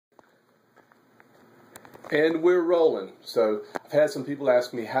And we're rolling. So I've had some people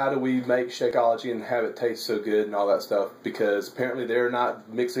ask me, how do we make Shakeology and have it taste so good and all that stuff, because apparently they're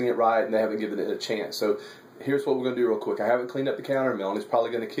not mixing it right and they haven't given it a chance. So here's what we're going to do real quick. I haven't cleaned up the counter. Melanie's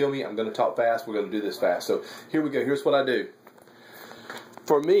probably going to kill me. I'm going to talk fast. We're going to do this fast. So here we go. Here's what I do.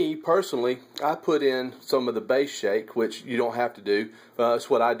 For me, personally, I put in some of the base shake, which you don't have to do. It's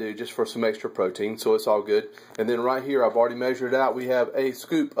what I do just for some extra protein, so it's all good. And then right here, I've already measured it out. We have a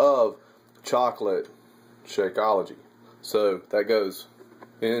scoop of chocolate Shakeology. So that goes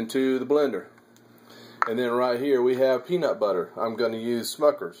into the blender. And then right here, we have peanut butter. I'm going to use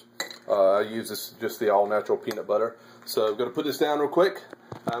Smucker's. I use this just the all-natural peanut butter. So I'm going to put this down real quick.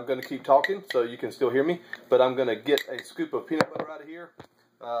 I'm going to keep talking so you can still hear me. But I'm going to get a scoop of peanut butter out of here.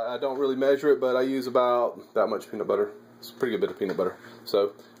 I don't really measure it, but I use about that much peanut butter. It's a pretty good bit of peanut butter.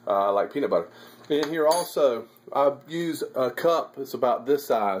 So I like peanut butter. And here also, I use a cup. It's about this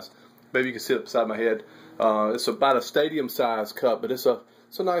size. Maybe you can see it beside my head. It's about a stadium-sized cup, but it's a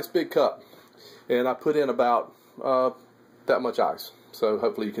nice big cup. And I put in about that much ice. So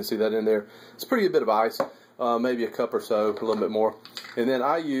hopefully you can see that in there. It's a pretty good bit of ice, maybe a cup or so, a little bit more. And then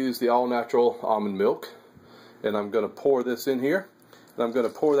I use the all-natural almond milk. And I'm going to pour this in here. And I'm going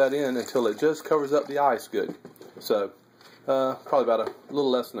to pour that in until it just covers up the ice good. So probably about a little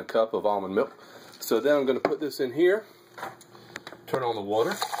less than a cup of almond milk. So then I'm going to put this in here. Turn on the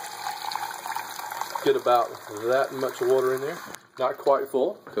water. Get about that much water in there. Not quite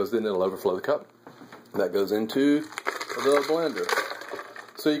full, because then it'll overflow the cup. That goes into the blender.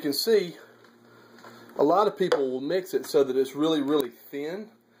 So you can see, a lot of people will mix it so that it's really, really thin.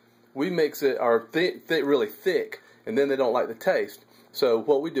 We mix it really thick, and then they don't like the taste. So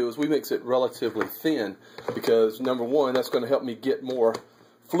what we do is we mix it relatively thin, because number one, that's going to help me get more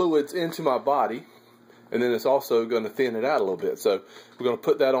fluids into my body, and then it's also going to thin it out a little bit. So we're going to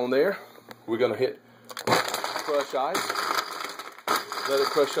put that on there. We're going to hit crush ice. Let it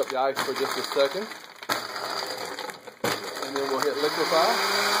crush up the ice for just a second. And then we'll hit liquefy.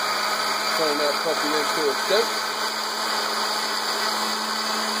 Turn that puppy into a shake.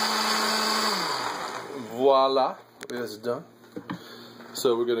 Voila. It's done.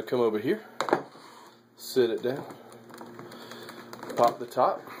 So we're going to come over here. Sit it down. Pop the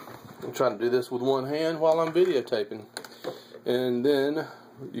top. I'm trying to do this with one hand while I'm videotaping. And then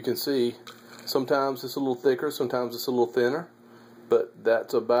you can see sometimes it's a little thicker, sometimes it's a little thinner. But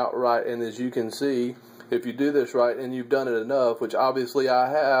that's about right. And as you can see, if you do this right and you've done it enough, which obviously I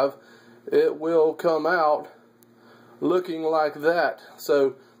have, it will come out looking like that.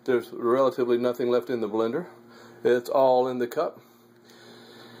 So there's relatively nothing left in the blender. It's all in the cup.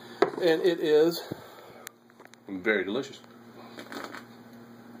 And it is very delicious.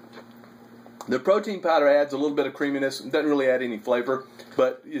 The protein powder adds a little bit of creaminess. It doesn't really add any flavor.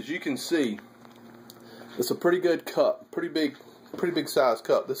 But as you can see, it's a pretty good cup. Pretty big size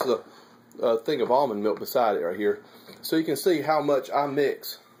cup. This is a thing of almond milk beside it right here. So you can see how much I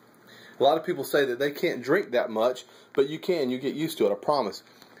mix. A lot of people say that they can't drink that much, but you can. You get used to it, I promise.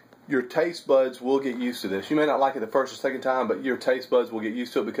 Your taste buds will get used to this. You may not like it the first or second time, but your taste buds will get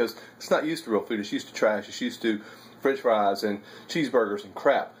used to it, because it's not used to real food. It's used to trash. It's used to French fries and cheeseburgers and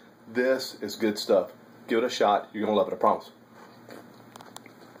crap. This is good stuff. Give it a shot. You're going to love it, I promise.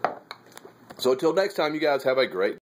 So until next time, you guys have a great day.